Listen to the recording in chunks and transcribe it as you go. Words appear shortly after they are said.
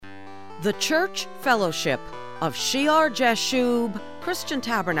The Church Fellowship of Shear Jashub Christian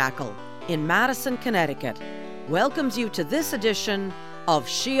Tabernacle in Madison, Connecticut welcomes you to this edition of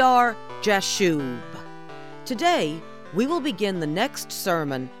Shear Jashub. Today, we will begin the next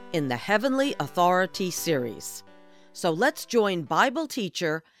sermon in the Heavenly Authority series. So let's join Bible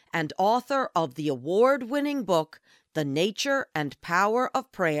teacher and author of the award-winning book, The Nature and Power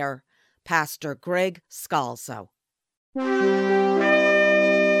of Prayer, Pastor Greg Scalzo.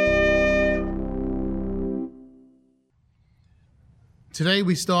 Today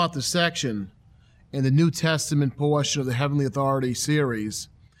we start the section in the New Testament portion of the Heavenly Authority series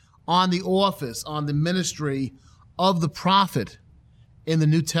on the office, on the ministry of the prophet in the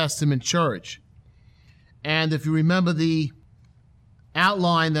New Testament church. And if you remember the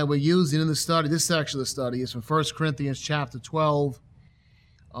outline that we're using in the study, this section of the study is from 1 Corinthians chapter 12,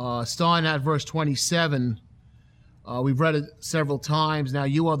 starting at verse 27. We've read it several times. Now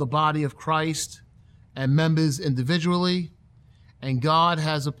you are the body of Christ and members individually. And God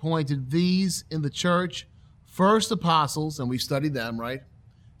has appointed these in the church, first apostles, and we've studied them, right?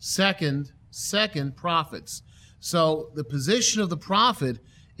 Second, prophets. So the position of the prophet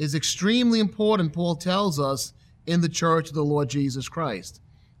is extremely important, Paul tells us, in the church of the Lord Jesus Christ.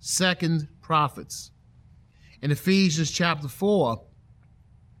 Second, prophets. In Ephesians chapter 4,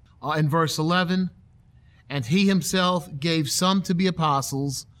 in verse 11, and he himself gave some to be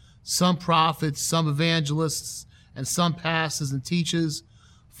apostles, some prophets, some evangelists, and some pastors and teachers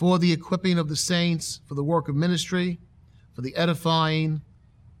for the equipping of the saints, for the work of ministry, for the edifying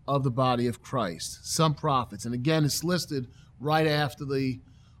of the body of Christ. Some prophets. And again, it's listed right after the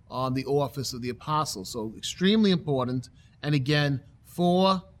office of the apostle. So extremely important. And again,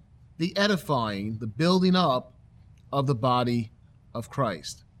 for the edifying, the building up of the body of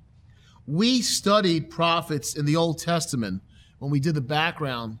Christ. We studied prophets in the Old Testament when we did the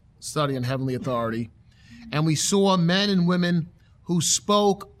background study on heavenly authority. And we saw men and women who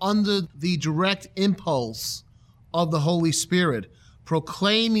spoke under the direct impulse of the Holy Spirit,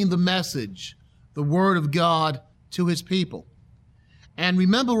 proclaiming the message, the Word of God, to His people. And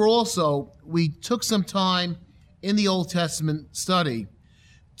remember also, we took some time in the Old Testament study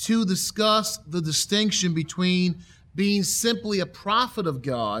to discuss the distinction between being simply a prophet of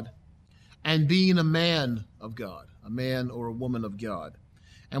God and being a man of God, a man or a woman of God.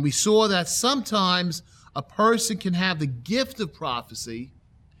 And we saw that sometimes a person can have the gift of prophecy,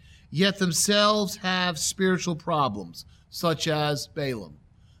 yet themselves have spiritual problems, such as Balaam,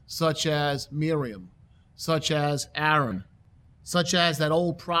 such as Miriam, such as Aaron, such as that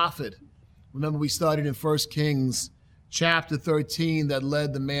old prophet. Remember, we studied in 1 Kings chapter 13 that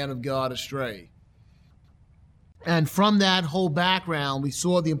led the man of God astray. And from that whole background, we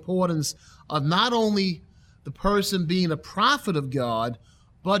saw the importance of not only the person being a prophet of God,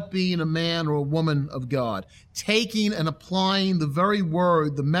 but being a man or a woman of God, taking and applying the very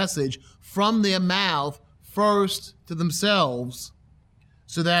word, the message, from their mouth first to themselves,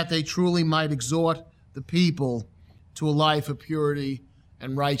 so that they truly might exhort the people to a life of purity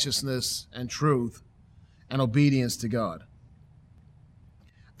and righteousness and truth and obedience to God.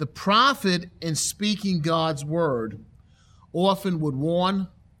 The prophet, in speaking God's word, often would warn,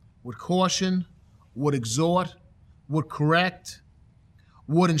 would caution, would exhort, would correct,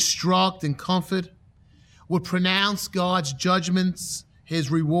 would instruct and comfort, would pronounce God's judgments, His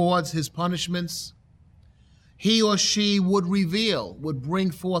rewards, His punishments. He or she would reveal, would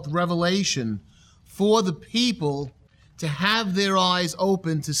bring forth revelation for the people to have their eyes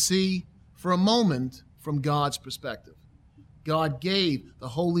open to see for a moment from God's perspective. God gave, the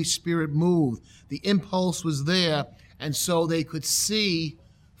Holy Spirit moved, the impulse was there, and so they could see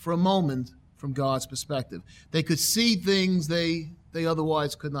for a moment from God's perspective. They could see things they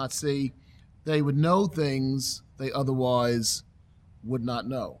otherwise could not see. They would know things they otherwise would not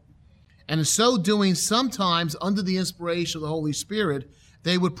know. And in so doing, sometimes under the inspiration of the Holy Spirit,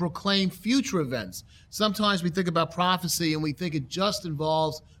 they would proclaim future events. Sometimes we think about prophecy and we think it just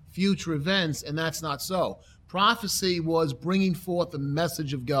involves future events, and that's not so. Prophecy was bringing forth the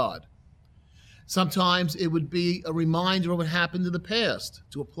message of God. Sometimes it would be a reminder of what happened in the past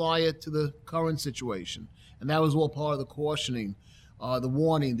to apply it to the current situation. And that was all part of the cautioning, the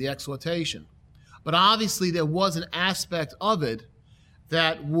warning, the exhortation. But obviously there was an aspect of it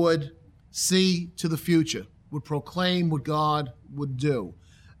that would see to the future, would proclaim what God would do,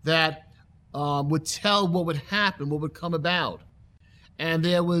 that would tell what would happen, what would come about. And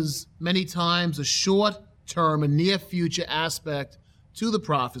there was many times a short-term and near-future aspect to the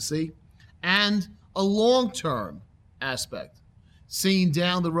prophecy and a long-term aspect, seen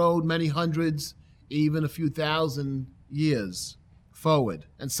down the road many hundreds, even a few thousand years forward.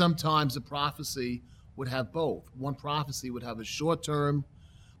 And sometimes the prophecy would have both. One prophecy would have a short-term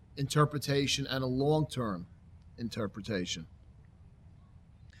interpretation and a long-term interpretation.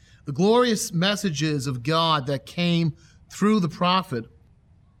 The glorious messages of God that came through the prophet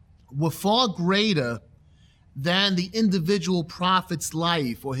were far greater than the individual prophet's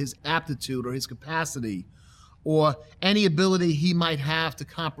life or his aptitude or his capacity or any ability he might have to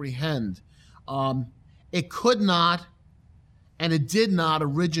comprehend. It could not and it did not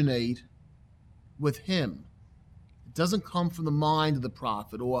originate with him. It doesn't come from the mind of the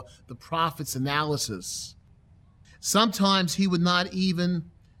prophet or the prophet's analysis. Sometimes he would not even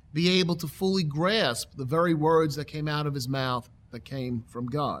be able to fully grasp the very words that came out of his mouth that came from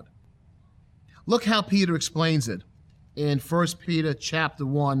God. Look how Peter explains it in 1 Peter chapter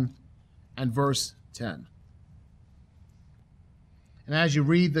 1 and verse 10. And as you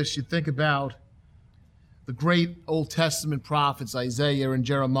read this, you think about the great Old Testament prophets, Isaiah and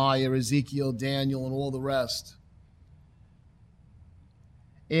Jeremiah, Ezekiel, Daniel, and all the rest.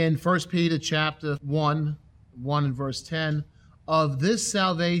 In 1 Peter chapter 1 and verse 10, of this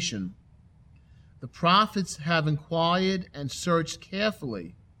salvation the prophets have inquired and searched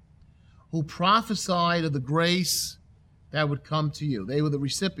carefully, who prophesied of the grace that would come to you. They were the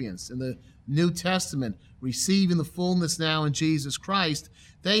recipients in the New Testament, receiving the fullness now in Jesus Christ.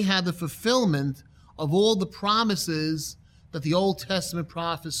 They had the fulfillment of all the promises that the Old Testament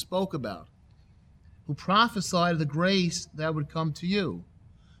prophets spoke about, who prophesied of the grace that would come to you,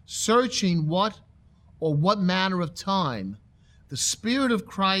 searching what manner of time the Spirit of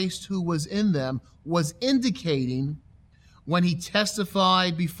Christ who was in them was indicating when he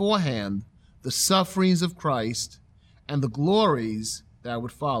testified beforehand the sufferings of Christ and the glories that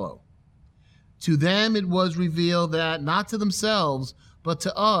would follow. To them it was revealed that, not to themselves, but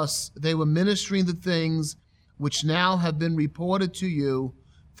to us, they were ministering the things which now have been reported to you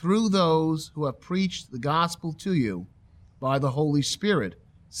through those who have preached the gospel to you by the Holy Spirit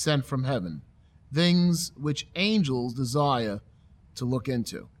sent from heaven, things which angels desire to look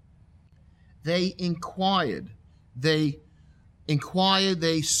into. They inquired, they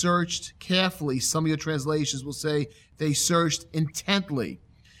searched carefully. Some of your translations will say they searched intently.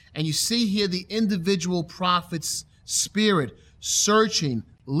 And you see here the individual prophet's spirit searching,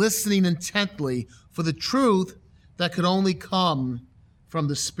 listening intently for the truth that could only come from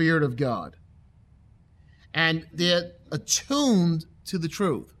the Spirit of God. And they're attuned to the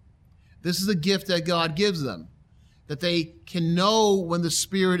truth. This is a gift that God gives them, that they can know when the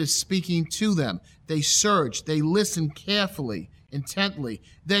Spirit is speaking to them. They search, they listen carefully, intently.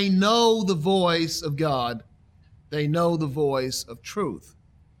 They know the voice of God. They know the voice of truth.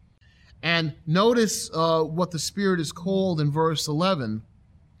 And notice what the Spirit is called in verse 11.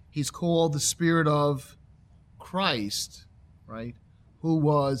 He's called the Spirit of Christ, right, who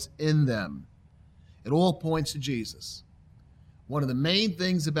was in them. It all points to Jesus. One of the main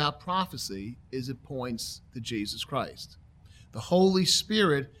things about prophecy is it points to Jesus Christ. The Holy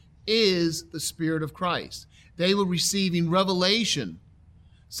Spirit is the Spirit of Christ. They were receiving revelation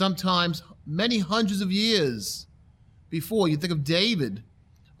sometimes many hundreds of years before. You think of David.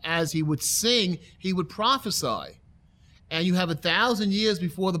 As he would sing, he would prophesy. And you have 1,000 years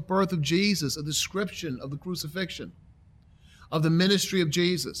before the birth of Jesus, a description of the crucifixion, of the ministry of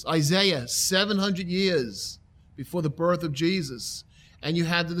Jesus. Isaiah, 700 years before the birth of Jesus. And you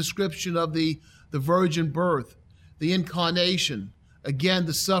have the description of the virgin birth, the incarnation, again,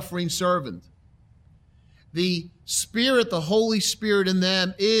 the suffering servant. The Spirit, the Holy Spirit in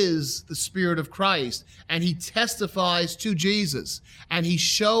them is the Spirit of Christ, and he testifies to Jesus, and he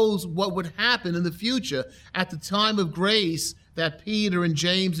shows what would happen in the future at the time of grace that Peter and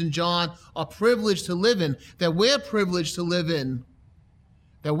James and John are privileged to live in, that we're privileged to live in,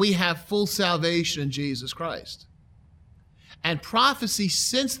 that we have full salvation in Jesus Christ. And prophecy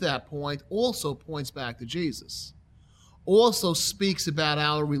since that point also points back to Jesus, also speaks about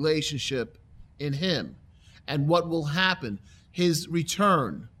our relationship in him. And what will happen, his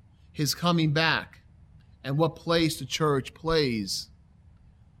return, his coming back, and what place the church plays,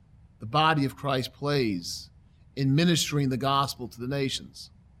 the body of Christ plays in ministering the gospel to the nations.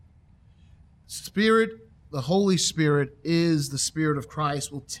 Spirit, the Holy Spirit is the Spirit of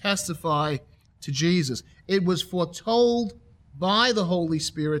Christ, will testify to Jesus. It was foretold by the Holy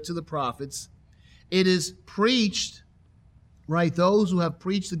Spirit to the prophets. It is preached, right? Those who have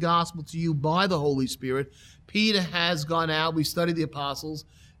preached the gospel to you by the Holy Spirit. Peter has gone out. We studied the apostles.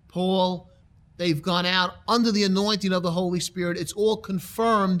 Paul, they've gone out under the anointing of the Holy Spirit. It's all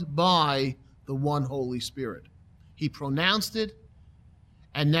confirmed by the one Holy Spirit. He pronounced it,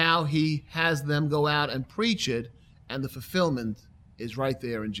 and now he has them go out and preach it, and the fulfillment is right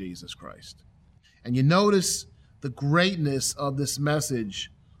there in Jesus Christ. And you notice the greatness of this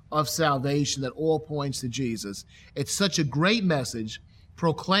message of salvation that all points to Jesus. It's such a great message,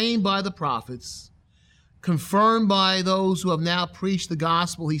 proclaimed by the prophets, confirmed by those who have now preached the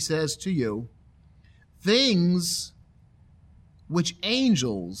gospel, he says to you, things which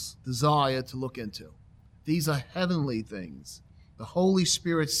angels desire to look into. These are heavenly things. The Holy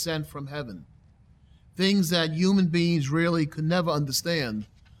Spirit sent from heaven. Things that human beings really could never understand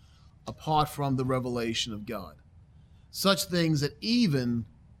apart from the revelation of God. Such things that even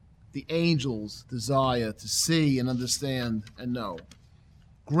the angels desire to see and understand and know.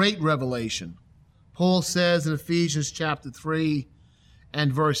 Great revelation. Paul says in Ephesians chapter 3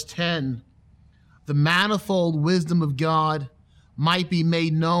 and verse 10, the manifold wisdom of God might be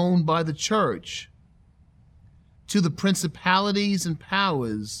made known by the church to the principalities and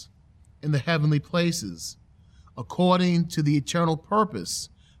powers in the heavenly places, according to the eternal purpose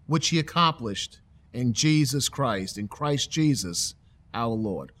which he accomplished in Jesus Christ, in Christ Jesus our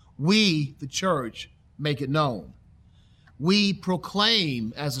Lord. We, the church, make it known. We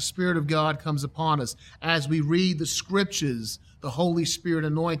proclaim as the Spirit of God comes upon us, as we read the scriptures, the Holy Spirit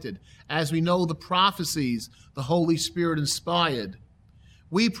anointed, as we know the prophecies, the Holy Spirit inspired.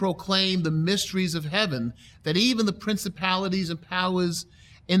 We proclaim the mysteries of heaven that even the principalities and powers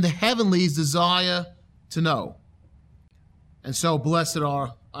in the heavenlies desire to know. And so blessed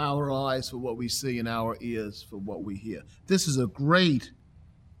are our eyes for what we see and our ears for what we hear. This is a great,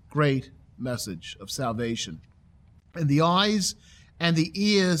 great message of salvation. And the eyes and the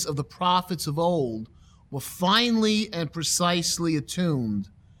ears of the prophets of old were finely and precisely attuned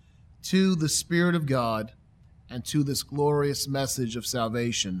to the Spirit of God and to this glorious message of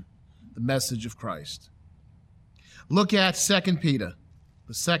salvation, the message of Christ. Look at 2 Peter,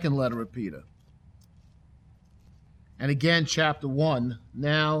 the second letter of Peter. And again, chapter 1,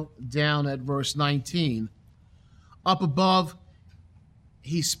 now down at verse 19. Up above,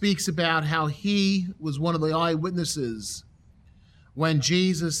 he speaks about how he was one of the eyewitnesses when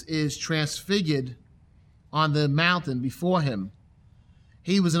Jesus is transfigured on the mountain before him.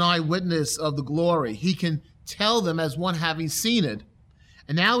 He was an eyewitness of the glory. He can tell them as one having seen it.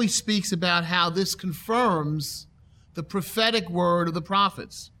 And now he speaks about how this confirms the prophetic word of the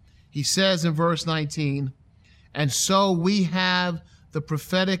prophets. He says in verse 19, and so we have the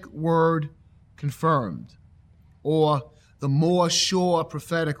prophetic word confirmed, or the more sure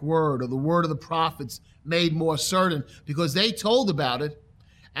prophetic word, or the word of the prophets made more certain, because they told about it,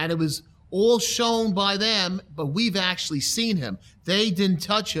 and it was all shown by them, but we've actually seen him. They didn't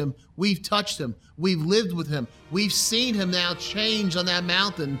touch him. We've touched him. We've lived with him. We've seen him now change on that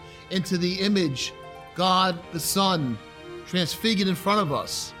mountain into the image, God the Son, transfigured in front of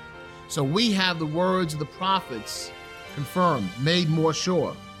us. So we have the words of the prophets confirmed, made more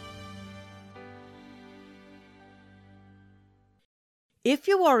sure. If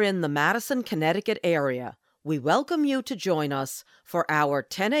you are in the Madison, Connecticut area, we welcome you to join us for our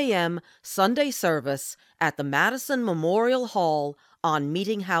 10 a.m. Sunday service at the Madison Memorial Hall on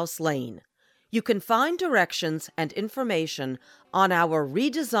Meeting House Lane. You can find directions and information on our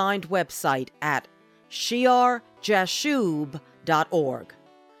redesigned website at shiarjashub.org.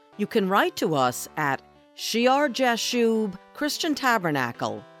 You can write to us at Shiar Jashub Christian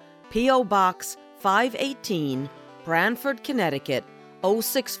Tabernacle, P.O. Box 518, Branford, Connecticut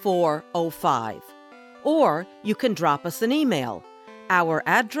 06405. Or you can drop us an email. Our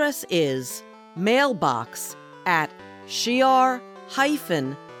address is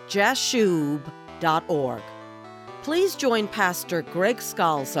mailbox@shiar-jashub.org. Please join Pastor Greg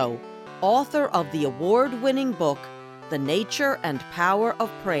Scalzo, author of the award-winning book, The Nature and Power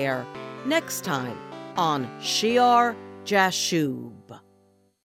of Prayer, next time on Shiar Jashub.